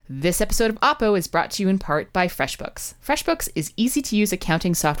This episode of Oppo is brought to you in part by FreshBooks. FreshBooks is easy-to-use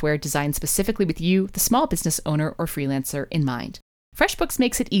accounting software designed specifically with you, the small business owner or freelancer, in mind. FreshBooks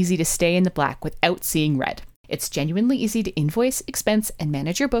makes it easy to stay in the black without seeing red. It's genuinely easy to invoice, expense, and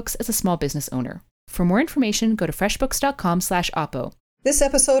manage your books as a small business owner. For more information, go to freshbooks.com/Oppo. This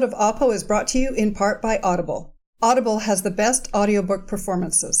episode of Oppo is brought to you in part by Audible. Audible has the best audiobook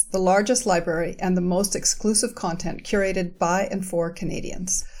performances, the largest library, and the most exclusive content curated by and for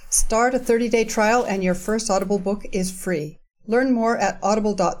Canadians. Start a 30-day trial and your first Audible book is free. Learn more at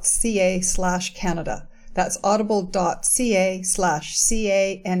audible.ca/Canada. That's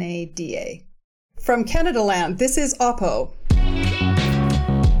audible.ca/CANADA. From Canadaland, this is Oppo.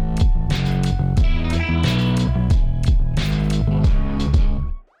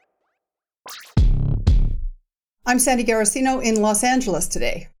 I'm Sandy Garasino in Los Angeles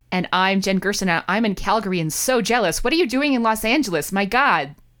today. And I'm Jen Gerson. I'm in Calgary and so jealous. What are you doing in Los Angeles? My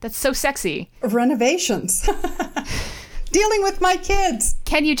God, that's so sexy. Renovations. Dealing with my kids.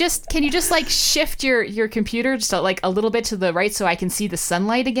 Can you just like shift your computer just like a little bit to the right so I can see the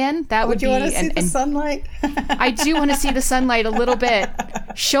sunlight again? That would be. Do you want to see the sunlight? I do want to see the sunlight a little bit.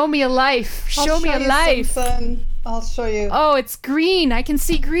 Show me a life. Show me a life. I'll show you. Oh, it's green. I can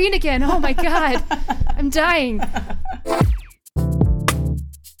see green again. Oh my God. I'm dying.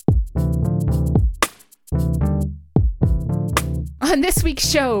 On this week's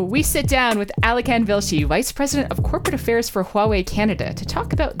show, we sit down with Alekhan Velshi, Vice President of Corporate Affairs for Huawei Canada, to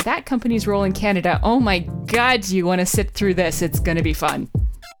talk about that company's role in Canada. Oh my God, do you want to sit through this? It's going to be fun.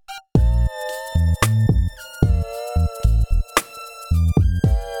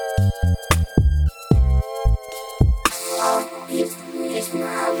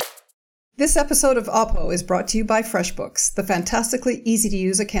 This episode of Oppo is brought to you by FreshBooks, the fantastically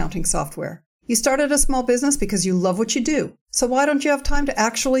easy-to-use accounting software. You started a small business because you love what you do, so why don't you have time to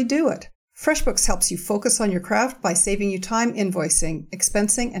actually do it? FreshBooks helps you focus on your craft by saving you time invoicing,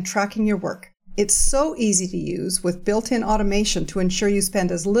 expensing, and tracking your work. It's so easy to use with built-in automation to ensure you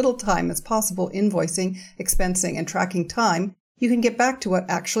spend as little time as possible invoicing, expensing, and tracking time. You can get back to what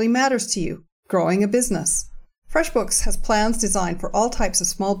actually matters to you, growing a business. FreshBooks has plans designed for all types of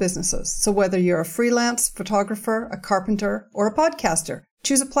small businesses, so whether you're a freelance photographer, a carpenter, or a podcaster,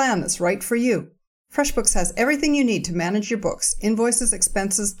 choose a plan that's right for you. FreshBooks has everything you need to manage your books, invoices,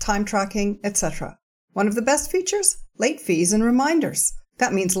 expenses, time tracking, etc. One of the best features? Late fees and reminders.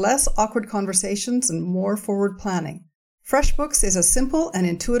 That means less awkward conversations and more forward planning. FreshBooks is a simple and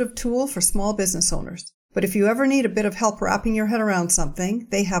intuitive tool for small business owners. But if you ever need a bit of help wrapping your head around something,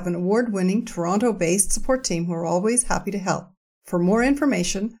 they have an award-winning Toronto-based support team who are always happy to help. For more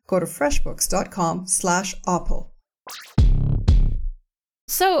information, go to freshbooks.com/Oppo.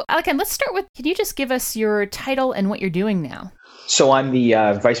 So, Alekhan, let's start with, can you just give us your title and what you're doing now? So I'm the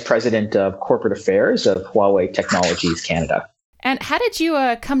Vice President of Corporate Affairs of Huawei Technologies Canada. And how did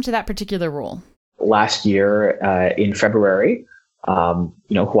you come to that particular role? Last year in February,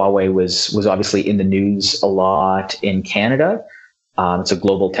 Huawei was obviously in the news a lot in Canada. It's a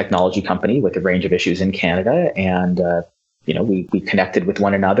global technology company with a range of issues in Canada. And, we connected with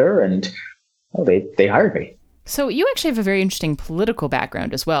one another and they hired me. So you actually have a very interesting political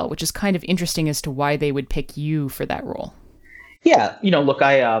background as well, which is kind of interesting as to why they would pick you for that role. Yeah. Look,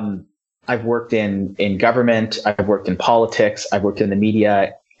 I've worked in government. I've worked in politics. I've worked in the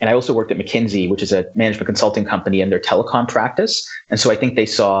media. And I also worked at McKinsey, which is a management consulting company in their telecom practice. And so I think they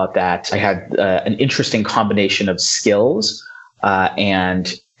saw that I had an interesting combination of skills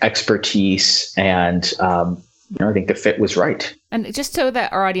and expertise. And, I think the fit was right. And just so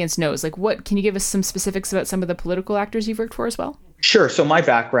that our audience knows, can you give us some specifics about some of the political actors you've worked for as well? Sure. So my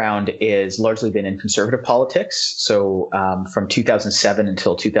background is largely been in conservative politics. So from 2007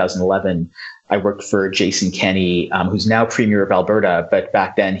 until 2011, I worked for Jason Kenney, who's now Premier of Alberta, but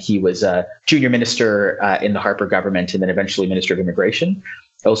back then he was a junior minister in the Harper government and then eventually Minister of Immigration.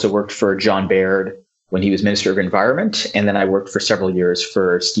 I also worked for John Baird when he was Minister of Environment, and then I worked for several years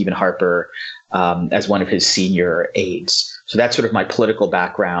for Stephen Harper as one of his senior aides. So that's sort of my political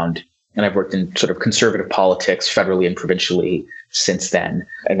background, and I've worked in sort of conservative politics federally and provincially since then.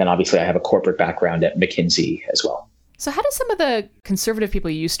 And then obviously I have a corporate background at McKinsey as well. So how do some of the conservative people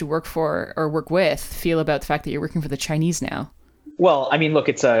you used to work for or work with feel about the fact that you're working for the Chinese now? Well, I mean, look,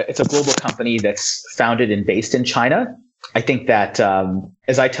 it's a global company that's founded and based in China. I think that,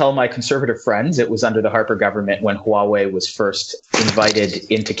 as I tell my conservative friends, it was under the Harper government when Huawei was first invited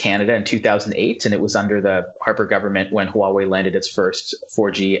into Canada in 2008. And it was under the Harper government when Huawei landed its first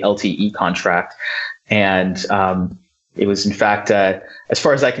 4G LTE contract. And it was, in fact, as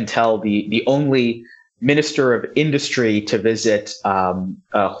far as I can tell, the only Minister of Industry to visit a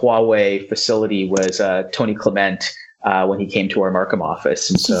Huawei facility was Tony Clement when he came to our Markham office.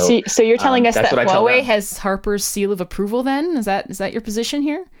 And so you're telling us that Huawei them. has Harper's seal of approval then? Is that your position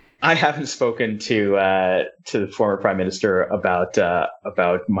here? I haven't spoken to the former prime minister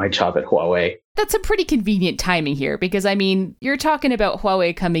about my job at Huawei. That's a pretty convenient timing here because, I mean, you're talking about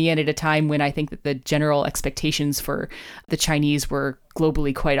Huawei coming in at a time when I think that the general expectations for the Chinese were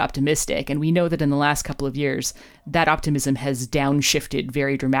globally quite optimistic. And we know that in the last couple of years, that optimism has downshifted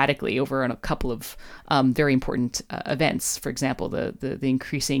very dramatically over a couple of very important events. For example, the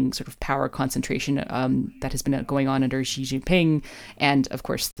increasing sort of power concentration that has been going on under Xi Jinping, and of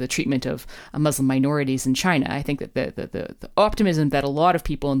course, the treatment of Muslim minorities in China. I think that the optimism that a lot of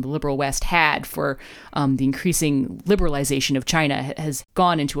people in the liberal West had for the increasing liberalization of China has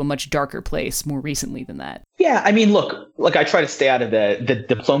gone into a much darker place more recently than that. Yeah, I mean, look, I try to stay out of the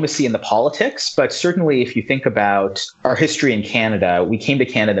diplomacy and the politics, but certainly if you think about our history in Canada, we came to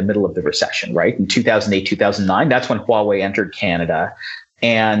Canada in the middle of the recession, right? In 2008, 2009, that's when Huawei entered Canada.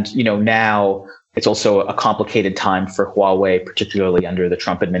 And, now it's also a complicated time for Huawei, particularly under the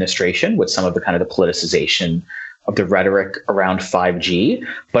Trump administration, with some of the kind of the politicization of the rhetoric around 5G.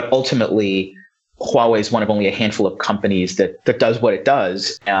 But ultimately, Huawei is one of only a handful of companies that does what it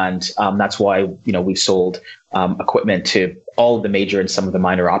does. And that's why, we've sold equipment to all of the major and some of the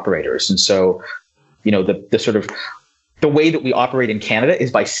minor operators. And so, the sort of the way that we operate in Canada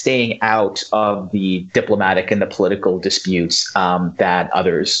is by staying out of the diplomatic and the political disputes that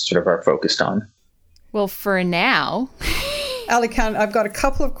others sort of are focused on. Well, for now. Alicant, I've got a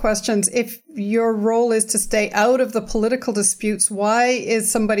couple of questions. If your role is to stay out of the political disputes, why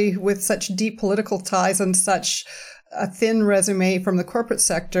is somebody with such deep political ties and such a thin resume from the corporate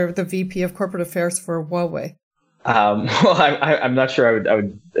sector the VP of Corporate Affairs for Huawei? Well, I'm not sure I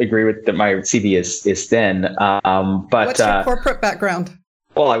would agree with that. My CV is thin. But what's your corporate background?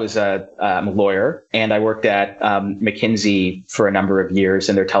 Well, I'm a lawyer, and I worked at McKinsey for a number of years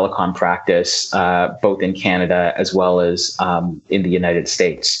in their telecom practice, both in Canada as well as in the United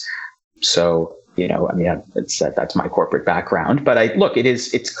States. So, that's my corporate background. But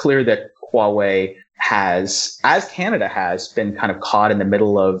it's clear that Huawei has, as Canada has, been kind of caught in the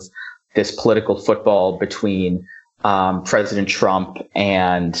middle of this political football between President Trump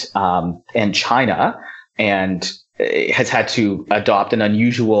and China, and has had to adopt an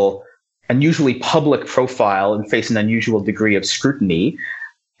unusually public profile and face an unusual degree of scrutiny.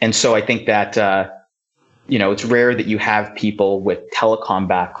 And so I think that, it's rare that you have people with telecom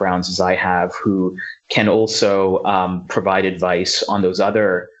backgrounds, as I have, who can also provide advice on those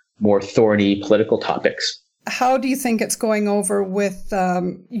other more thorny political topics. How do you think it's going over with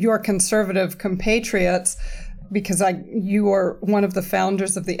your conservative compatriots? Because you are one of the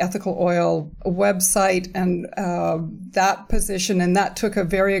founders of the Ethical Oil website, and that took a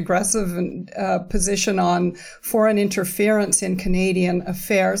very aggressive position on foreign interference in Canadian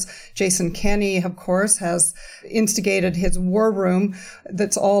affairs. Jason Kenney, of course, has instigated his war room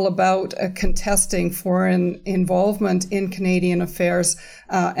that's all about contesting foreign involvement in Canadian affairs.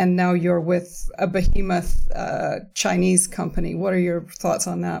 And now you're with a behemoth Chinese company. What are your thoughts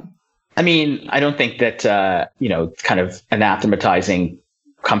on that? I mean, I don't think that, kind of anathematizing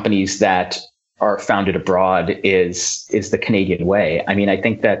companies that are founded abroad is the Canadian way. I mean, I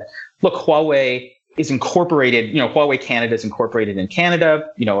think that, look, Huawei is incorporated, Huawei Canada is incorporated in Canada.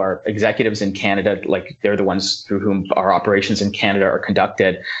 Our executives in Canada, they're the ones through whom our operations in Canada are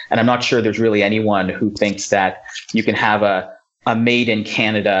conducted. And I'm not sure there's really anyone who thinks that you can have a made in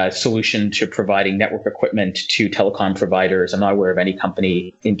Canada solution to providing network equipment to telecom providers. I'm not aware of any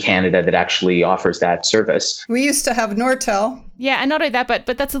company in Canada that actually offers that service. We used to have Nortel. Yeah, and not only that, but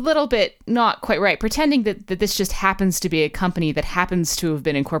that's a little bit not quite right. Pretending that this just happens to be a company that happens to have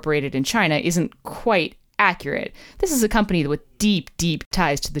been incorporated in China isn't quite accurate. This is a company with deep, deep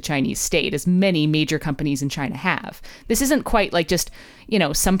ties to the Chinese state, as many major companies in China have. This isn't quite like just,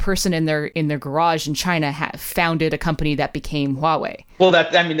 some person in their garage in China founded a company that became Huawei. Well,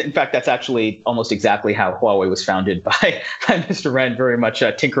 in fact, that's actually almost exactly how Huawei was founded by Mr. Ren, very much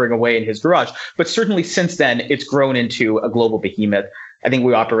tinkering away in his garage. But certainly since then, it's grown into a global behemoth. I think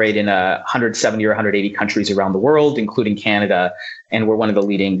we operate in 170 or 180 countries around the world, including Canada, and we're one of the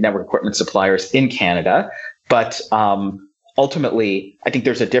leading network equipment suppliers in Canada. But ultimately, I think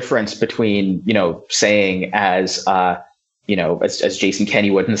there's a difference between, saying as Jason Kenney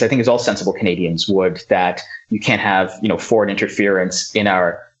would, and as I think as all sensible Canadians would, that you can't have, foreign interference in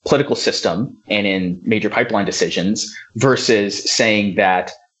our political system and in major pipeline decisions, versus saying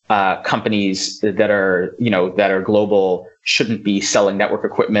that companies that are global shouldn't be selling network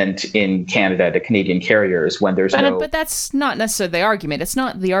equipment in Canada to Canadian carriers when there's But that's not necessarily the argument. It's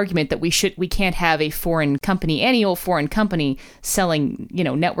not the argument that we can't have a foreign company, any old foreign company, selling,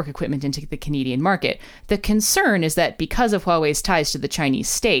 network equipment into the Canadian market. The concern is that because of Huawei's ties to the Chinese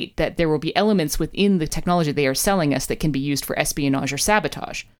state, that there will be elements within the technology they are selling us that can be used for espionage or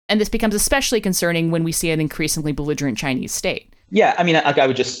sabotage. And this becomes especially concerning when we see an increasingly belligerent Chinese state. Yeah, I mean,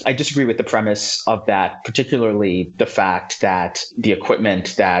 I disagree with the premise of that, particularly the fact that the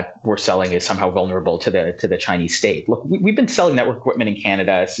equipment that we're selling is somehow vulnerable to the Chinese state. Look, we've been selling network equipment in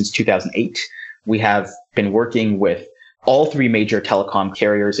Canada since 2008. We have been working with all three major telecom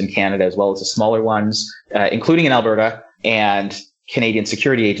carriers in Canada, as well as the smaller ones, including in Alberta and Canadian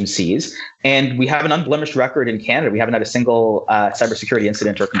security agencies. And we have an unblemished record in Canada. We haven't had a single cybersecurity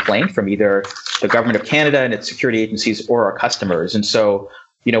incident or complaint from either the government of Canada and its security agencies or our customers. And so,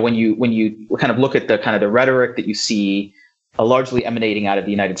 when you kind of look at the rhetoric that you see largely emanating out of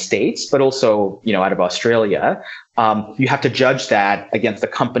the United States, but also, out of Australia, you have to judge that against the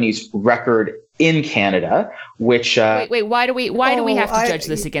company's record in Canada, which wait, why do we have to judge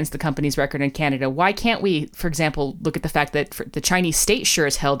this against the company's record in Canada? Why can't we, for example, look at the fact that the Chinese state sure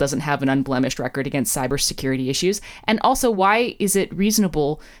as hell doesn't have an unblemished record against cybersecurity issues? And also, why is it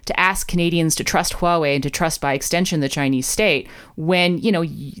reasonable to ask Canadians to trust Huawei and to trust by extension the Chinese state when,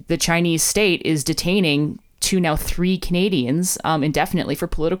 the Chinese state is detaining 3 Canadians indefinitely for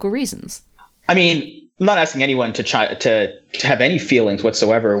political reasons? I mean, I'm not asking anyone to have any feelings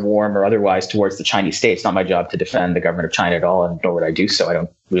whatsoever, warm or otherwise, towards the Chinese state. It's not my job to defend the government of China at all, and nor would I do so. I don't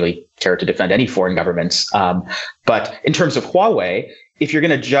really care to defend any foreign governments. But in terms of Huawei, if you're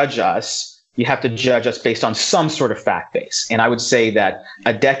going to judge us, you have to judge us based on some sort of fact base. And I would say that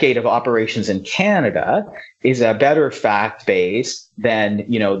a decade of operations in Canada is a better fact base than,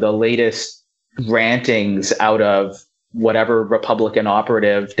 the latest rantings out of whatever Republican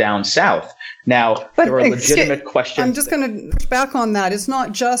operative down south. Now, there are legitimate questions. I'm just going to push back on that. It's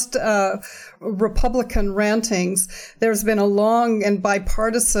not just Republican rantings. There's been a long and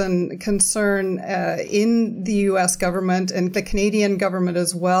bipartisan concern in the U.S. government and the Canadian government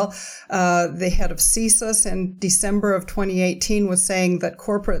as well. The head of CSIS in December of 2018 was saying that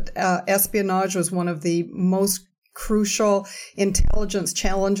corporate espionage was one of the most crucial intelligence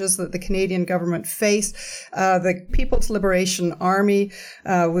challenges that the Canadian government faced. The People's Liberation Army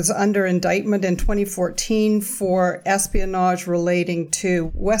was under indictment in 2014 for espionage relating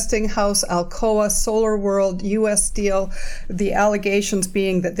to Westinghouse, Alcoa, SolarWorld, US Steel, the allegations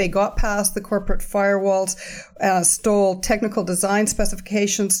being that they got past the corporate firewalls, stole technical design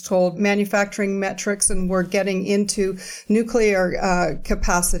specifications, stole manufacturing metrics, and were getting into nuclear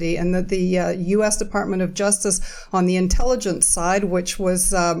capacity, and that the U.S. Department of Justice on the intelligence side, which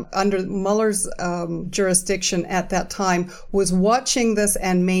was under Mueller's jurisdiction at that time, was watching this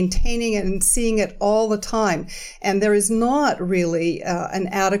and maintaining it and seeing it all the time. And there is not really an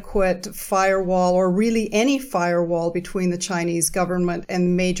adequate firewall, or really any firewall, between the Chinese government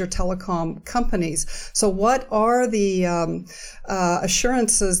and major telecom companies. So what are the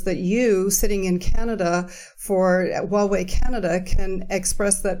assurances that you, sitting in Canada for Huawei Canada, can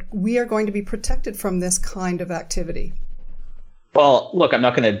express that we are going to be protected from this kind of activity? Well, look, I'm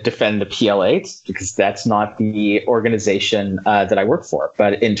not going to defend the PLA because that's not the organization that I work for.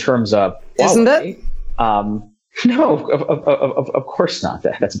 But in terms of Huawei, isn't it? No, of course not.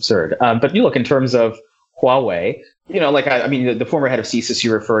 That's absurd. But you look in terms of Huawei, the former head of CSIS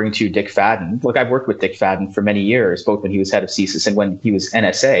you're referring to, Dick Fadden. Look, I've worked with Dick Fadden for many years, both when he was head of CSIS and when he was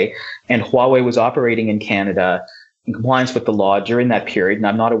NSA. And Huawei was operating in Canada in compliance with the law during that period. And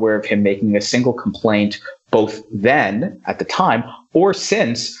I'm not aware of him making a single complaint, both then, at the time, or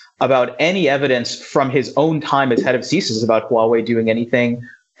since, about any evidence from his own time as head of CSIS about Huawei doing anything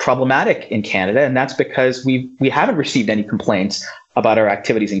problematic in Canada. And that's because we haven't received any complaints about our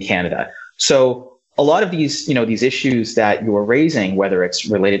activities in Canada. So a lot of these issues that you're raising, whether it's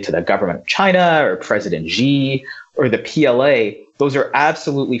related to the government of China or President Xi or the PLA, those are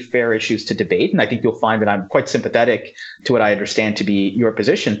absolutely fair issues to debate. And I think you'll find that I'm quite sympathetic to what I understand to be your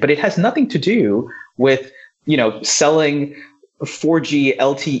position. But it has nothing to do with, selling 4G,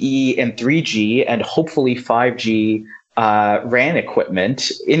 LTE, and 3G, and hopefully 5G RAN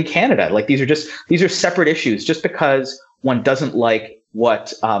equipment in Canada. Like these are separate issues. Just because one doesn't like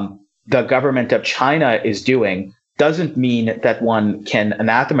what the government of China is doing doesn't mean that one can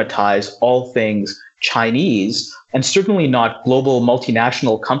anathematize all things Chinese, and certainly not global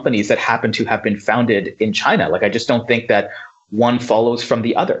multinational companies that happen to have been founded in China. Like, I just don't think that one follows from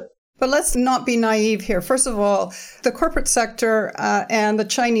the other. But let's not be naive here. First of all, the corporate sector and the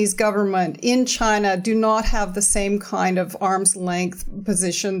Chinese government in China do not have the same kind of arm's length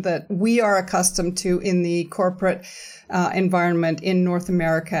position that we are accustomed to in the corporate environment in North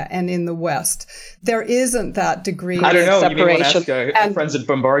America and in the West. There isn't that degree of separation. I don't know. You may want to ask friends at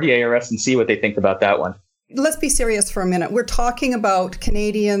Bombardier or S&C what they think about that one. Let's be serious for a minute. We're talking about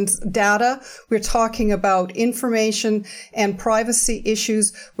Canadians' data. We're talking about information and privacy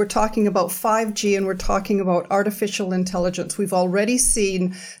issues. We're talking about 5G, and we're talking about artificial intelligence. We've already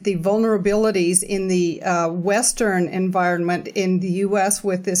seen the vulnerabilities in the Western environment in the U.S.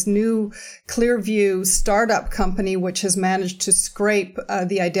 with this new Clearview startup company, which has managed to scrape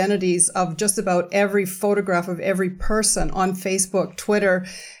the identities of just about every photograph of every person on Facebook, Twitter,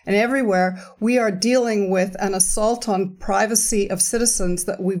 and everywhere. We are dealing with an assault on privacy of citizens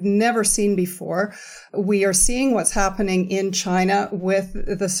that we've never seen before. We are seeing what's happening in China with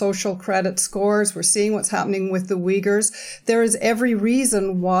the social credit scores. We're seeing what's happening with the Uyghurs. There is every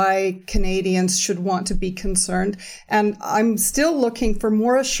reason why Canadians should want to be concerned. And I'm still looking for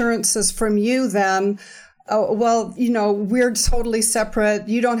more assurances from you than, oh, well, we're totally separate.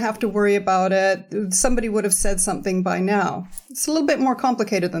 You don't have to worry about it. Somebody would have said something by now. It's a little bit more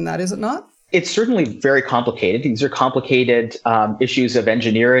complicated than that, is it not? It's certainly very complicated. These are complicated issues of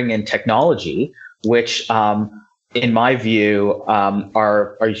engineering and technology, which, in my view,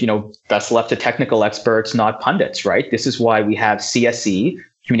 are best left to technical experts, not pundits. Right? This is why we have CSE,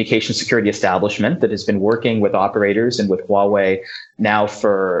 Communication Security Establishment, that has been working with operators and with Huawei now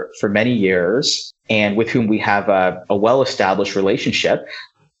for many years, and with whom we have a well-established relationship.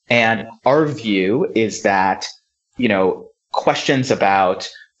 And our view is that questions about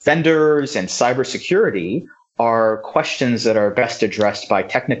vendors and cybersecurity are questions that are best addressed by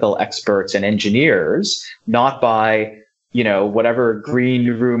technical experts and engineers, not by, whatever green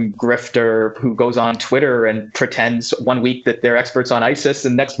room grifter who goes on Twitter and pretends one week that they're experts on ISIS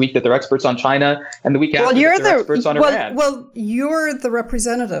and next week that they're experts on China and the week after that they're experts on Iran. Well, you're the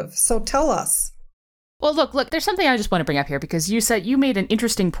representative, so tell us. Well, look, there's something I just want to bring up here, because you made an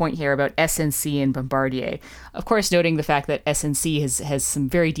interesting point here about SNC and Bombardier. Of course, noting the fact that SNC has some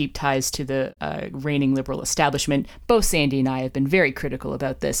very deep ties to the reigning liberal establishment. Both Sandy and I have been very critical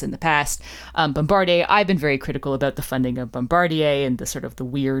about this in the past. Bombardier, I've been very critical about the funding of Bombardier and the sort of the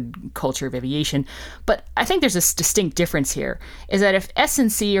weird culture of aviation. But I think there's a distinct difference here, is that if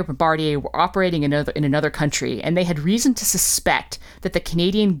SNC or Bombardier were operating in another country and they had reason to suspect that the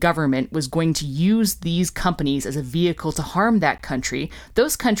Canadian government was going to use these companies as a vehicle to harm that country,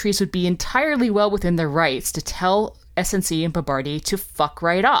 those countries would be entirely well within their rights to tell SNC and Bombardier to fuck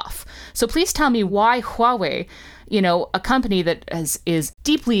right off. So please tell me why Huawei, a company that is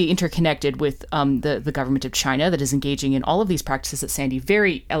deeply interconnected with the government of China, that is engaging in all of these practices that Sandy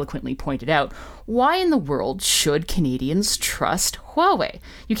very eloquently pointed out, why in the world should Canadians trust Huawei?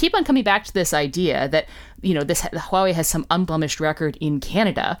 You keep on coming back to this idea that, Huawei has some unblemished record in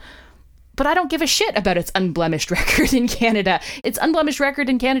Canada. But I don't give a shit about its unblemished record in Canada. Its unblemished record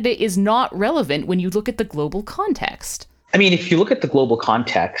in Canada is not relevant when you look at the global context. I mean, if you look at the global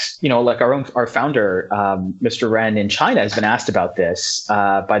context, like our founder, Mr. Ren in China, has been asked about this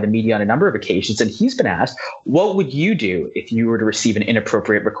by the media on a number of occasions. And he's been asked, what would you do if you were to receive an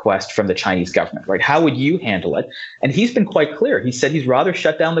inappropriate request from the Chinese government, right? How would you handle it? And he's been quite clear. He said he's rather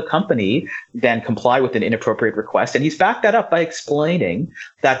shut down the company than comply with an inappropriate request. And he's backed that up by explaining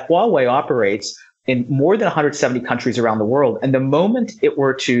that Huawei operates in more than 170 countries around the world. And the moment it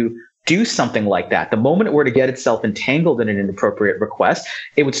were to do something like that, the moment it were to get itself entangled in an inappropriate request,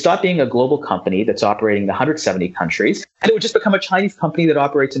 it would stop being a global company that's operating in 170 countries, and it would just become a Chinese company that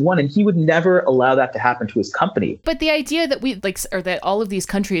operates in one, and he would never allow that to happen to his company. But the idea that that all of these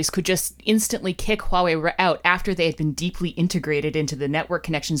countries could just instantly kick Huawei out after they had been deeply integrated into the network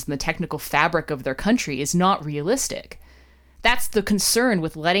connections and the technical fabric of their country is not realistic. That's the concern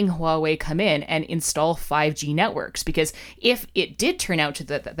with letting Huawei come in and install 5G networks, because if it did turn out to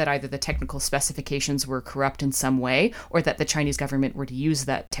that either the technical specifications were corrupt in some way, or that the Chinese government were to use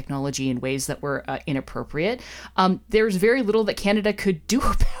that technology in ways that were inappropriate, there's very little that Canada could do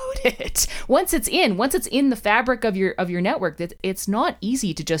about it. Once it's in the fabric of your network, it's not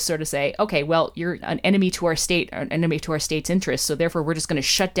easy to just sort of say, okay, well, you're an enemy to our state, an enemy to our state's interests, so therefore we're just going to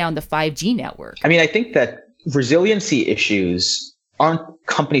shut down the 5G network. I mean, I think that resiliency issues aren't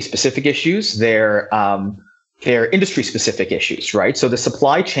company-specific issues. They're industry-specific issues, right? So the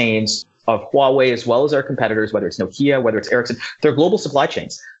supply chains of Huawei, as well as our competitors, whether it's Nokia, whether it's Ericsson, they're global supply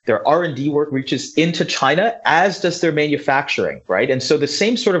chains. Their R&D work reaches into China, as does their manufacturing, right? And so the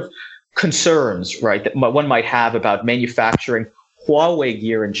same sort of concerns, right, that one might have about manufacturing Huawei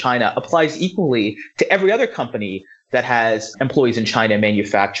gear in China applies equally to every other company that has employees in China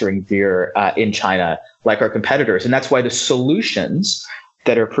manufacturing gear in China, like our competitors. And that's why the solutions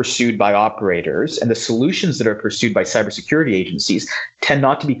that are pursued by operators and the solutions that are pursued by cybersecurity agencies tend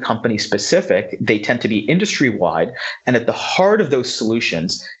not to be company specific. They tend to be industry wide. And at the heart of those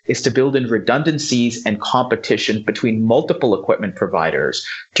solutions is to build in redundancies and competition between multiple equipment providers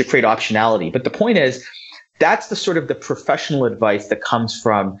to create optionality. But the point is, that's the sort of the professional advice that comes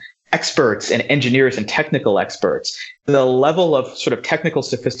from experts and engineers and technical experts, the level of sort of technical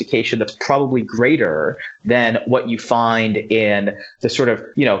sophistication that's probably greater than what you find in the sort of,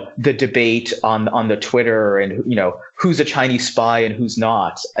 the debate on the Twitter and, who's a Chinese spy and who's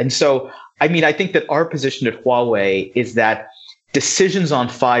not. And so, I think that our position at Huawei is that decisions on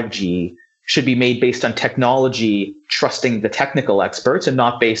 5G should be made based on technology, trusting the technical experts, and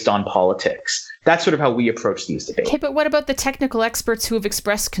not based on politics. That's sort of how we approach these debates. Okay, but what about the technical experts who have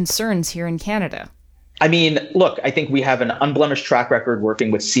expressed concerns here in Canada? Look, I think we have an unblemished track record working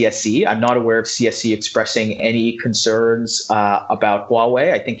with CSC. I'm not aware of CSC expressing any concerns about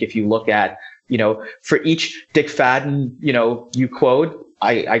Huawei. I think if you look at, for each Dick Fadden, you quote,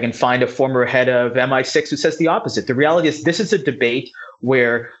 I can find a former head of MI6 who says the opposite. The reality is this is a debate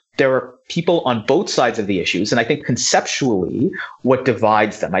where there are people on both sides of the issues. And I think conceptually, what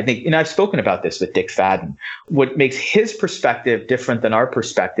divides them, I think, I've spoken about this with Dick Fadden. What makes his perspective different than our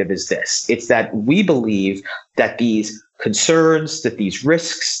perspective is this. It's that we believe that these concerns, that these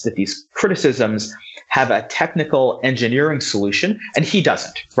risks, that these criticisms have a technical engineering solution, and he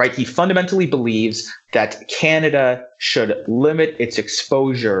doesn't, right? He fundamentally believes that Canada should limit its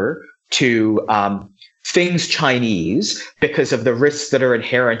exposure to things Chinese because of the risks that are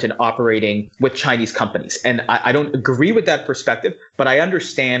inherent in operating with Chinese companies. And I don't agree with that perspective, but I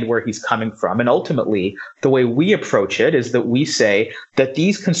understand where he's coming from. And ultimately, the way we approach it is that we say that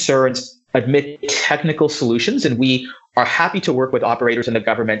these concerns admit technical solutions, and we are happy to work with operators in the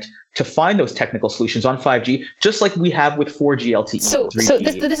government to find those technical solutions on 5G, just like we have with 4G LTE. So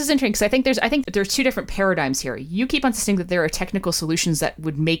this is interesting because I think there's two different paradigms here. You keep on insisting that there are technical solutions that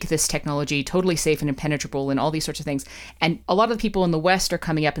would make this technology totally safe and impenetrable and all these sorts of things. And a lot of the people in the West are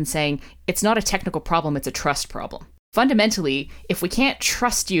coming up and saying it's not a technical problem, it's a trust problem. Fundamentally, if we can't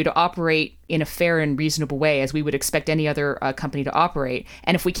trust you to operate in a fair and reasonable way, as we would expect any other company to operate,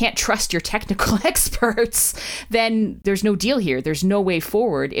 and if we can't trust your technical experts, then there's no deal here. There's no way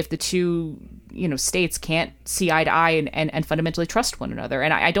forward if the two states can't see eye to eye and fundamentally trust one another.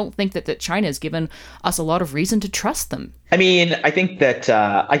 And I don't think that China has given us a lot of reason to trust them. I think that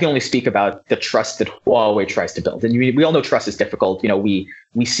I can only speak about the trust that Huawei tries to build. And we all know trust is difficult.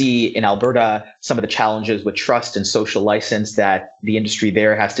 We see in Alberta some of the challenges with trust and social license that the industry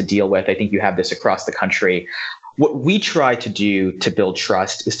there has to deal with. I think you have this across the country. What we try to do to build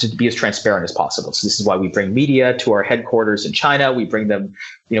trust is to be as transparent as possible. So this is why we bring media to our headquarters in China. We bring them,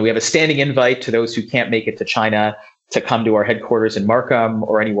 we have a standing invite to those who can't make it to China to come to our headquarters in Markham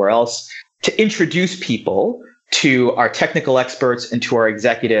or anywhere else to introduce people to our technical experts and to our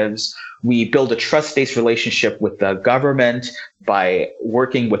executives. We build a trust-based relationship with the government by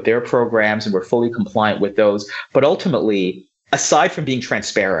working with their programs, and we're fully compliant with those. But ultimately, aside from being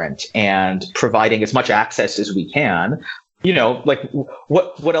transparent and providing as much access as we can,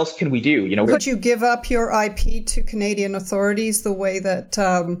 what else can we do? Could you give up your IP to Canadian authorities the way that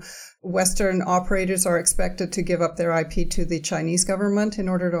Western operators are expected to give up their IP to the Chinese government in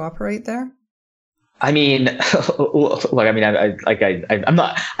order to operate there? I'm not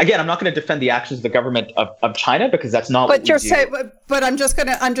going to defend the actions of the government of China because that's not what we do. But I'm just going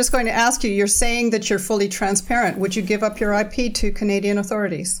to ask you, you're saying that you're fully transparent. Would you give up your IP to Canadian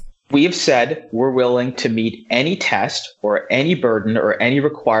authorities? We have said we're willing to meet any test or any burden or any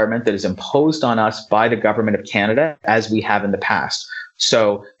requirement that is imposed on us by the government of Canada, as we have in the past.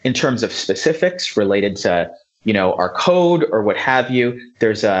 So in terms of specifics related to our code or what have you,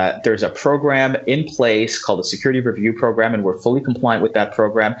 there's a program in place called the Security Review Program, and we're fully compliant with that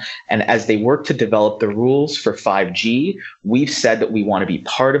program. And as they work to develop the rules for 5G, we've said that we want to be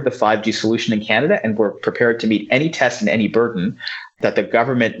part of the 5G solution in Canada, and we're prepared to meet any test and any burden that the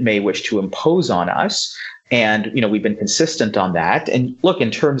government may wish to impose on us. And, we've been consistent on that. And look,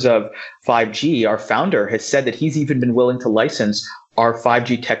 in terms of 5G, our founder has said that he's even been willing to license our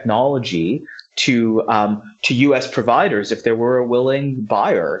 5G technology to U.S. providers if there were a willing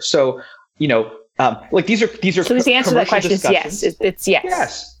buyer. So, these are. So the answer to that question is yes. It's yes.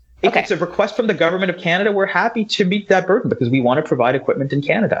 Yes. If it's a request from the government of Canada, we're happy to meet that burden because we want to provide equipment in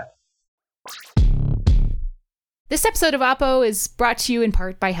Canada. This episode of Oppo is brought to you in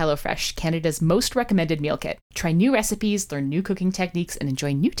part by HelloFresh, Canada's most recommended meal kit. Try new recipes, learn new cooking techniques, and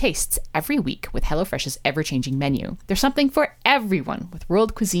enjoy new tastes every week with HelloFresh's ever-changing menu. There's something for everyone with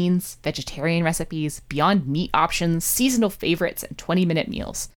world cuisines, vegetarian recipes, beyond meat options, seasonal favorites, and 20-minute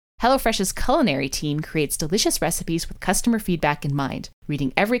meals. HelloFresh's culinary team creates delicious recipes with customer feedback in mind,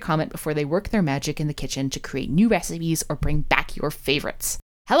 reading every comment before they work their magic in the kitchen to create new recipes or bring back your favorites.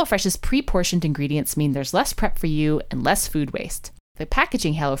 HelloFresh's pre-portioned ingredients mean there's less prep for you and less food waste. The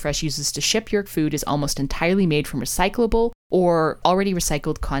packaging HelloFresh uses to ship your food is almost entirely made from recyclable or already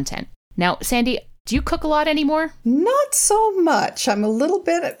recycled content. Now, Sandy, do you cook a lot anymore? Not so much. I'm a little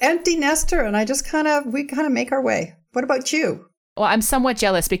bit empty nester, and we kind of make our way. What about you? Well, I'm somewhat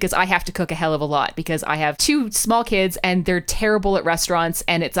jealous because I have to cook a hell of a lot because I have 2 small kids and they're terrible at restaurants,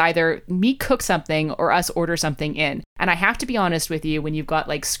 and it's either me cook something or us order something in. And I have to be honest with you, when you've got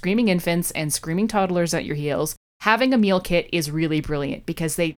like screaming infants and screaming toddlers at your heels, having a meal kit is really brilliant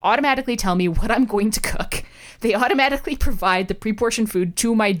because they automatically tell me what I'm going to cook. They automatically provide the pre-portioned food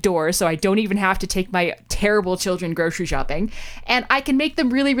to my door so I don't even have to take my terrible children grocery shopping. And I can make them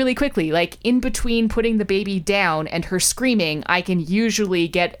really, really quickly. Like in between putting the baby down and her screaming, I can usually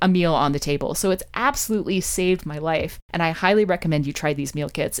get a meal on the table. So it's absolutely saved my life. And I highly recommend you try these meal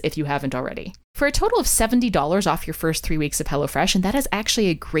kits if you haven't already. For a total of $70 off your first 3 weeks of HelloFresh, and that is actually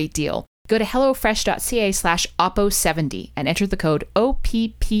a great deal. Go to hellofresh.ca/oppo70 and enter the code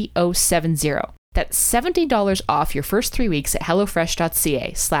OPPO70. That's $70 off your first 3 weeks at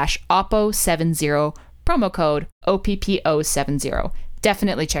hellofresh.ca/oppo70, promo code OPPO70.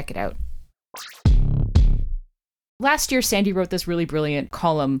 Definitely check it out. Last year, Sandy wrote this really brilliant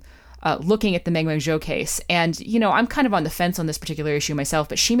column looking at the Meng Wanzhou case. And, you know, I'm kind of on the fence on this particular issue myself,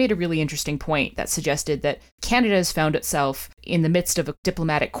 but she made a really interesting point that suggested that Canada has found itself in the midst of a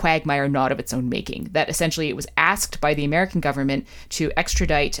diplomatic quagmire not of its own making. That essentially it was asked by the American government to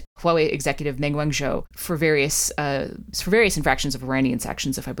extradite Huawei executive Meng Wanzhou for various infractions of Iranian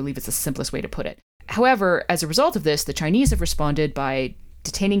sanctions, if I believe it's the simplest way to put it. However, as a result of this, the Chinese have responded by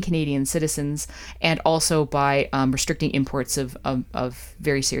detaining Canadian citizens and also by restricting imports of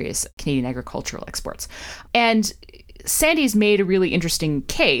very serious Canadian agricultural exports. And Sandy's made a really interesting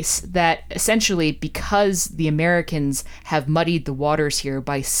case that essentially because the Americans have muddied the waters here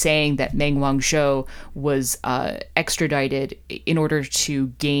by saying that Meng Wanzhou was extradited in order to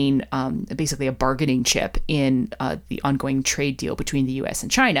gain basically a bargaining chip in the ongoing trade deal between the U.S.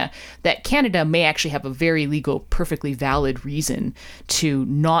 and China, that Canada may actually have a very legal, perfectly valid reason to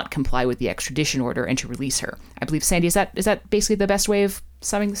not comply with the extradition order and to release her. I believe, Sandy, is that basically the best way of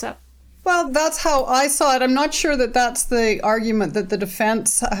summing this up? Well, that's how I saw it. I'm not sure that that's the argument that the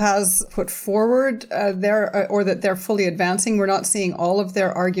defense has put forward there, or that they're fully advancing. We're not seeing all of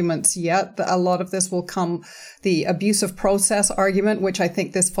their arguments yet. A lot of this will come. The abuse of process argument, which I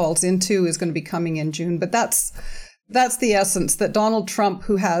think this falls into, is going to be coming in June. But that's the essence, that Donald Trump,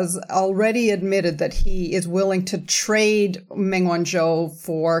 who has already admitted that he is willing to trade Meng Wanzhou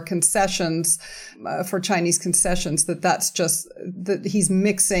for concessions, for Chinese concessions, that's just that he's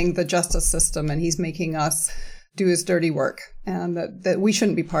mixing the justice system and he's making us do his dirty work, and that we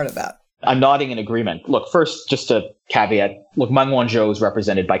shouldn't be part of that. I'm nodding in agreement. Look, first, just a caveat. Look, Meng Wanzhou is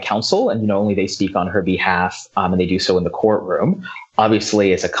represented by counsel, and only they speak on her behalf, and they do so in the courtroom.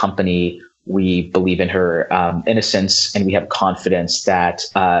 Obviously, as a company, we believe in her innocence, and we have confidence that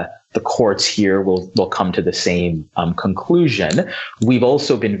the courts here will come to the same conclusion. We've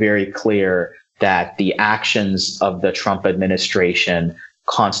also been very clear that the actions of the Trump administration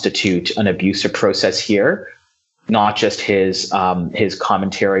constitute an abusive process here, not just his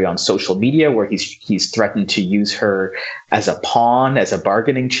commentary on social media, where he's threatened to use her as a pawn, as a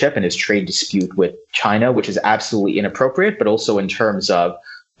bargaining chip in his trade dispute with China, which is absolutely inappropriate, but also in terms of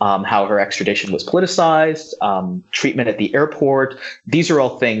how her extradition was politicized, treatment at the airport. These are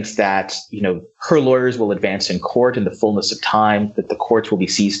all things that, her lawyers will advance in court in the fullness of time, that the courts will be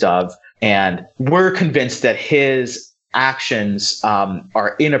seized of. And we're convinced that his actions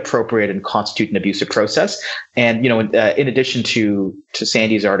are inappropriate and constitute an abusive process. And, in addition to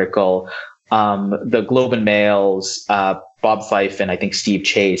Sandy's article, the Globe and Mail's Bob Fife and I think Steve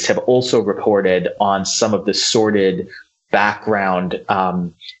Chase have also reported on some of the sordid background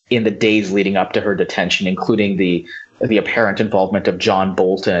in the days leading up to her detention, including the apparent involvement of John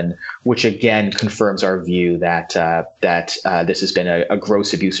Bolton, which again confirms our view that this has been a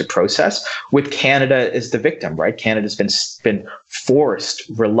gross abusive process, with Canada as the victim, right? Canada's been forced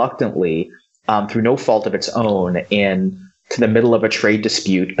reluctantly through no fault of its own into the middle of a trade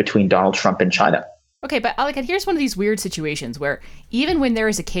dispute between Donald Trump and China. Okay, but like, here's one of these weird situations where even when there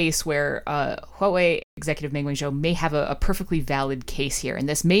is a case where Huawei executive Meng Wanzhou may have a perfectly valid case here, and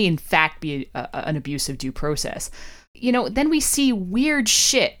this may in fact be an abuse of due process, then we see weird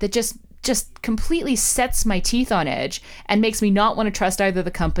shit that just completely sets my teeth on edge and makes me not want to trust either the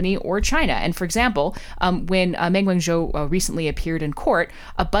company or China. And for example, when Meng Wanzhou recently appeared in court,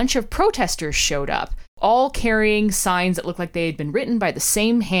 a bunch of protesters showed up, all carrying signs that looked like they had been written by the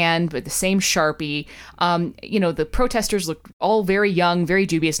same hand, with the same Sharpie. The protesters looked all very young, very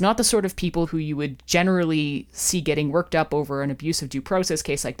dubious, not the sort of people who you would generally see getting worked up over an abuse of due process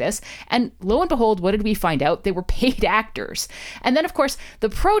case like this. And lo and behold, what did we find out? They were paid actors. And then, of course, the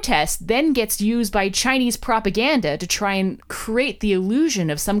protest then gets used by Chinese propaganda to try and create the illusion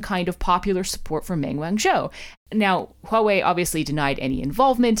of some kind of popular support for Meng Wanzhou. Now, Huawei obviously denied any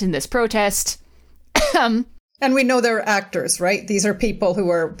involvement in this protest. And we know they're actors, right? These are people who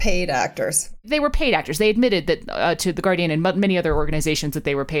are paid actors. They were paid actors. They admitted that to The Guardian and many other organizations that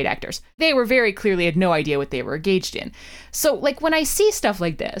they were paid actors. They were very clearly had no idea what they were engaged in. So, like, when I see stuff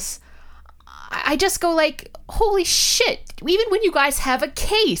like this, I just go like, holy shit, even when you guys have a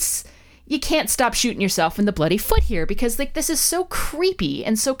case, you can't stop shooting yourself in the bloody foot here, because like this is so creepy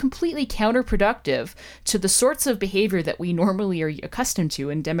and so completely counterproductive to the sorts of behavior that we normally are accustomed to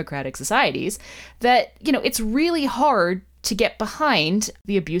in democratic societies that, it's really hard to get behind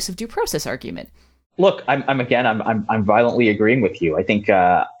the abuse of due process argument. Look, I'm violently agreeing with you. I think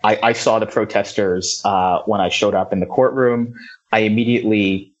I saw the protesters when I showed up in the courtroom. I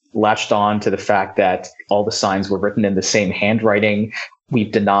immediately latched on to the fact that all the signs were written in the same handwriting. We've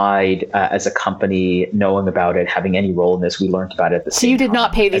denied, as a company, knowing about it, having any role in this. We learned about it at the same time. So you did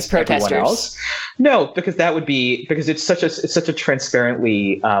not pay these protesters? No, because because it's such a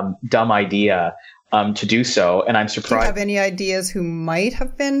transparently dumb idea to do so, and I'm surprised. Do you have any ideas who might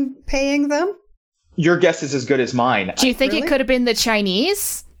have been paying them? Your guess is as good as mine. Do you think it could have been the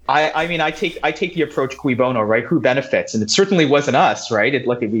Chinese? I take the approach cui bono, right? Who benefits? And it certainly wasn't us, right? It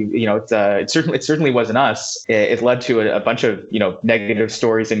certainly wasn't us. It led to a bunch of negative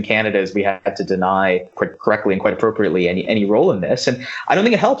stories in Canada as we had to deny quite correctly and quite appropriately any role in this. And I don't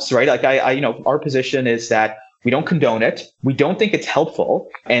think it helps, right? Like our position is that we don't condone it. We don't think it's helpful.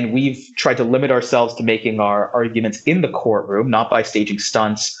 And we've tried to limit ourselves to making our arguments in the courtroom, not by staging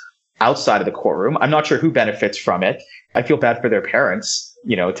stunts outside of the courtroom. I'm not sure who benefits from it. I feel bad for their parents,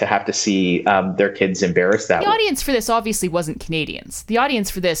 to have to see their kids embarrassed that way. The audience for this obviously wasn't Canadians. The audience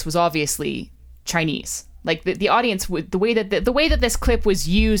for this was obviously Chinese. Like the audience, the way that this clip was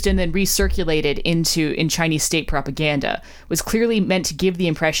used and then recirculated in Chinese state propaganda was clearly meant to give the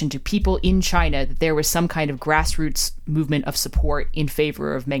impression to people in China that there was some kind of grassroots movement of support in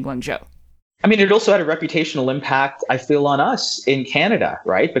favor of Meng Wanzhou. I mean, it also had a reputational impact, I feel, on us in Canada,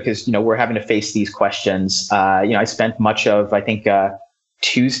 right? Because, we're having to face these questions. I spent much of, I think,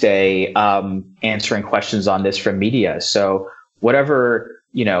 Tuesday answering questions on this from media. So whatever,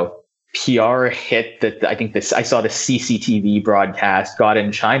 PR hit that I saw the CCTV broadcast got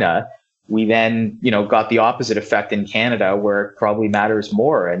in China, we then, got the opposite effect in Canada where it probably matters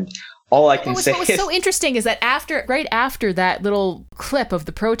more. And all I can say is... What was so interesting is that right after that little clip of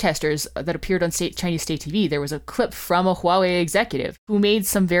the protesters that appeared on Chinese state TV, there was a clip from a Huawei executive who made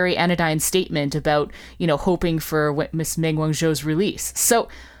some very anodyne statement about, hoping for Miss Meng Wanzhou's release. So,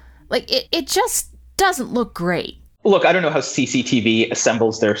 it just doesn't look great. Look, I don't know how CCTV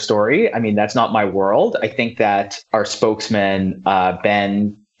assembles their story. I mean, that's not my world. I think that our spokesman,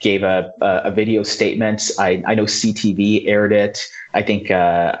 Ben, gave a video statement. I know CTV aired it. I think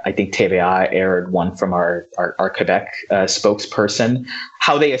TVA aired one from our Quebec spokesperson.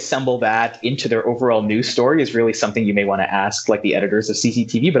 How they assemble that into their overall news story is really something you may want to ask, like, the editors of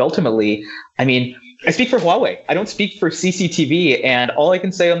CCTV. But ultimately, I mean, I speak for Huawei. I don't speak for CCTV. And all I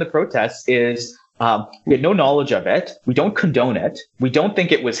can say on the protests is we had no knowledge of it. We don't condone it. We don't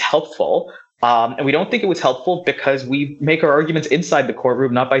think it was helpful. And we don't think it was helpful because we make our arguments inside the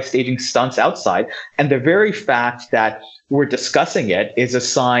courtroom, not by staging stunts outside. And the very fact that we're discussing it is a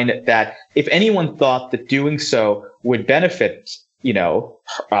sign that if anyone thought that doing so would benefit,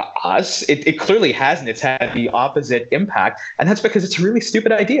 us, it clearly hasn't. It's had the opposite impact. And that's because it's a really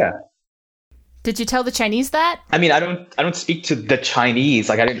stupid idea. Did you tell the Chinese that? I mean, I don't speak to the Chinese.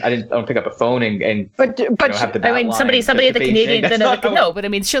 Like, I don't pick up a phone and have the bat line somebody at the Canadian. No, but I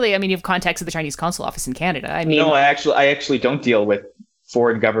mean, surely, you have contacts at the Chinese consul office in Canada. I mean, no, I actually don't deal with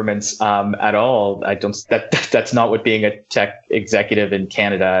foreign governments at all. I don't. That's not what being a tech executive in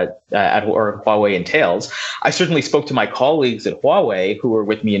Canada or Huawei entails. I certainly spoke to my colleagues at Huawei who were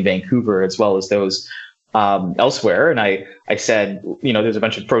with me in Vancouver, as well as those elsewhere. And I said, there's a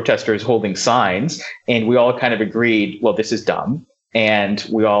bunch of protesters holding signs, and we all kind of agreed, well, this is dumb. And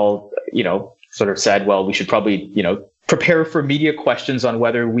we all, sort of said, well, we should probably, prepare for media questions on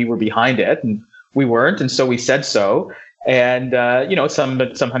whether we were behind it. And we weren't. And so we said so. And,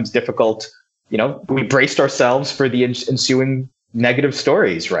 sometimes difficult, we braced ourselves for the ensuing negative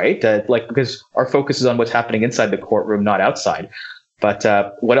stories, right? Because our focus is on what's happening inside the courtroom, not outside. But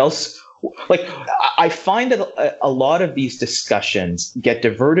what else? I find that a lot of these discussions get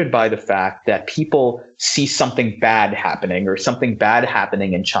diverted by the fact that people see something bad happening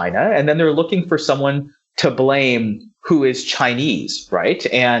in China, and then they're looking for someone to blame who is Chinese, right?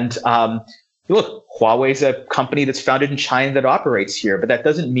 And look, Huawei is a company that's founded in China that operates here, but that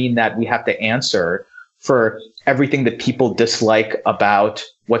doesn't mean that we have to answer for everything that people dislike about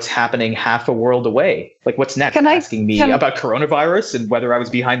what's happening half a world away. Like, what's next? Asking me about coronavirus and whether I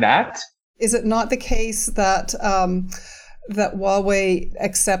was behind that? Is it not the case that that Huawei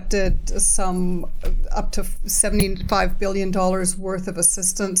accepted some up to $75 billion worth of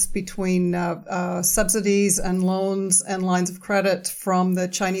assistance between subsidies and loans and lines of credit from the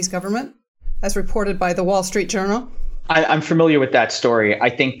Chinese government, as reported by the Wall Street Journal? I'm familiar with that story. I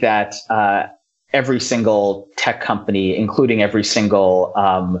think that every single tech company, including every single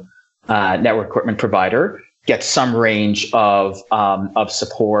network equipment provider, gets some range of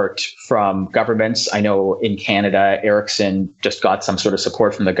support from governments. I know in Canada, Ericsson just got some sort of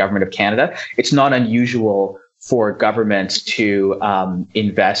support from the government of Canada. It's not unusual for governments to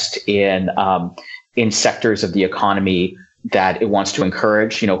invest in sectors of the economy that it wants to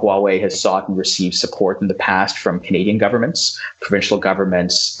encourage. Huawei has sought and received support in the past from Canadian governments, provincial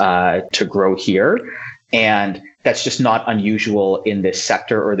governments, to grow here. And that's just not unusual in this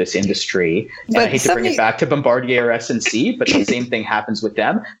sector or this industry. And I hate to bring it back to Bombardier or SNC, but the same thing happens with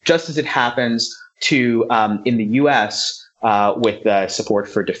them, just as it happens to in the US with support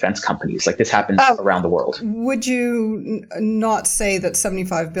for defense companies. Like, this happens around the world. Would you not say that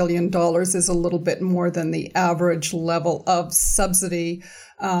 $75 billion is a little bit more than the average level of subsidy?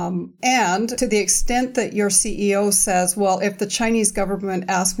 And to the extent that your CEO says, well, if the Chinese government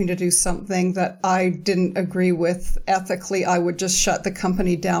asked me to do something that I didn't agree with ethically, I would just shut the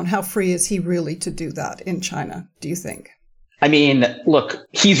company down. How free is he really to do that in China, do you think? I mean, look,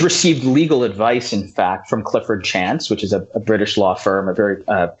 he's received legal advice, in fact, from Clifford Chance, which is a British law firm, a very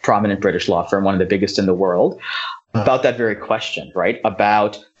prominent British law firm, one of the biggest in the world, about that very question, right?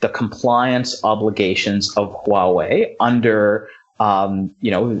 About the compliance obligations of Huawei under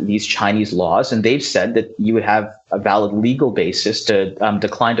these Chinese laws. And they've said that you would have a valid legal basis to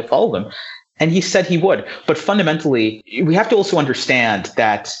decline to follow them. And he said he would. But fundamentally, we have to also understand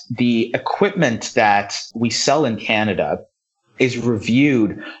that the equipment that we sell in Canada is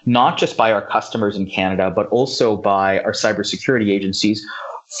reviewed not just by our customers in Canada, but also by our cybersecurity agencies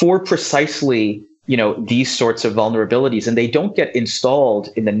for precisely these sorts of vulnerabilities. And they don't get installed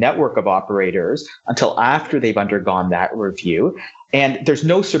in the network of operators until after they've undergone that review. And there's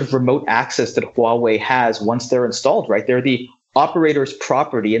no sort of remote access that Huawei has once they're installed, right? They're the operator's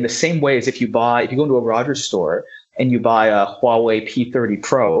property in the same way as if you go into a Rogers store and you buy a Huawei P30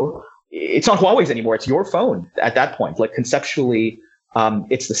 Pro, it's not Huawei's anymore. It's your phone at that point. Like, conceptually,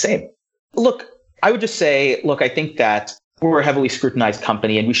 it's the same. Look, I would just say, I think that we're a heavily scrutinized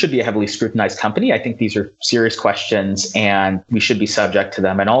company, and we should be a heavily scrutinized company. I think these are serious questions and we should be subject to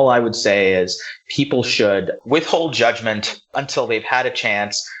them. And all I would say is people should withhold judgment until they've had a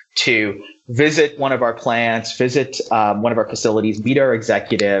chance to visit one of our plants, visit one of our facilities, meet our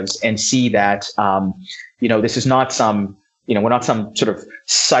executives, and see that, this is not some, we're not some sort of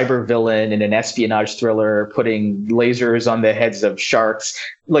cyber villain in an espionage thriller putting lasers on the heads of sharks.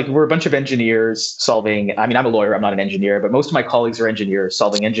 Like, we're a bunch of engineers solving, I'm a lawyer, I'm not an engineer, but most of my colleagues are engineers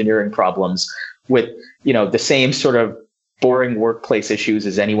solving engineering problems with, the same sort of boring workplace issues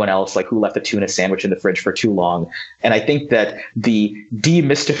as anyone else, like who left a tuna sandwich in the fridge for too long. And I think that the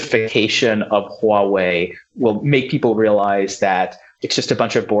demystification of Huawei will make people realize that it's just a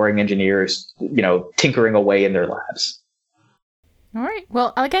bunch of boring engineers, tinkering away in their labs. All right.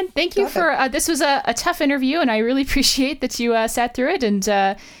 Well, again, thank you for this was a tough interview, and I really appreciate that you sat through it and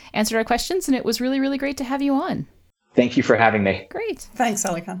answered our questions. And it was really, really great to have you on. Thank you for having me. Great. Thanks,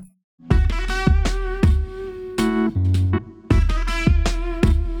 Ali Khan.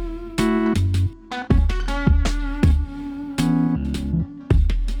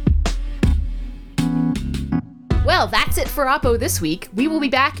 Well, that's it for Oppo this week. We will be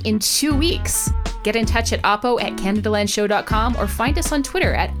back in 2 weeks. Get in touch at oppo@canadalandshow.com or find us on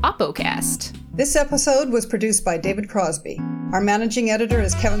Twitter at OppoCast. This episode was produced by David Crosby. Our managing editor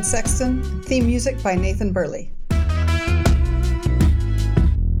is Kevin Sexton. Theme music by Nathan Burley.